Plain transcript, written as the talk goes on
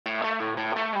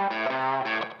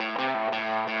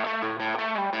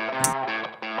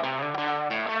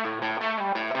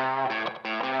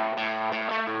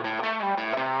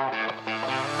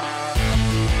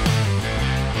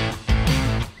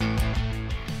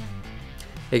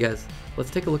Hey guys, let's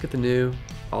take a look at the new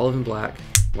olive and black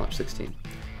Launch 16.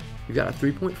 We've got a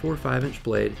 3.45 inch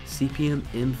blade, CPM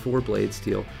M4 blade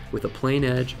steel with a plain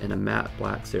edge and a matte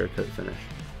black Cerakote finish.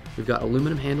 We've got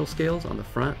aluminum handle scales on the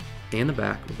front and the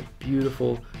back with a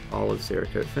beautiful olive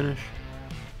Cerakote finish.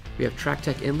 We have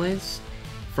Trac-Tec inlays,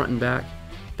 front and back.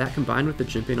 That combined with the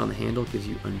jimping on the handle gives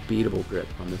you unbeatable grip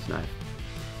on this knife.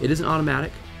 It is an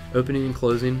automatic opening and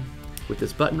closing with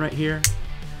this button right here,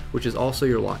 which is also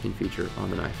your locking feature on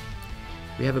the knife.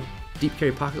 We have a deep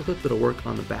carry pocket clip that'll work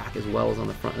on the back as well as on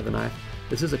the front of the knife.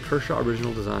 This is a Kershaw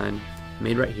original design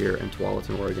made right here in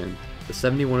Tualatin, Oregon, the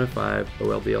 7105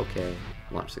 OLBLK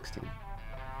Launch 16.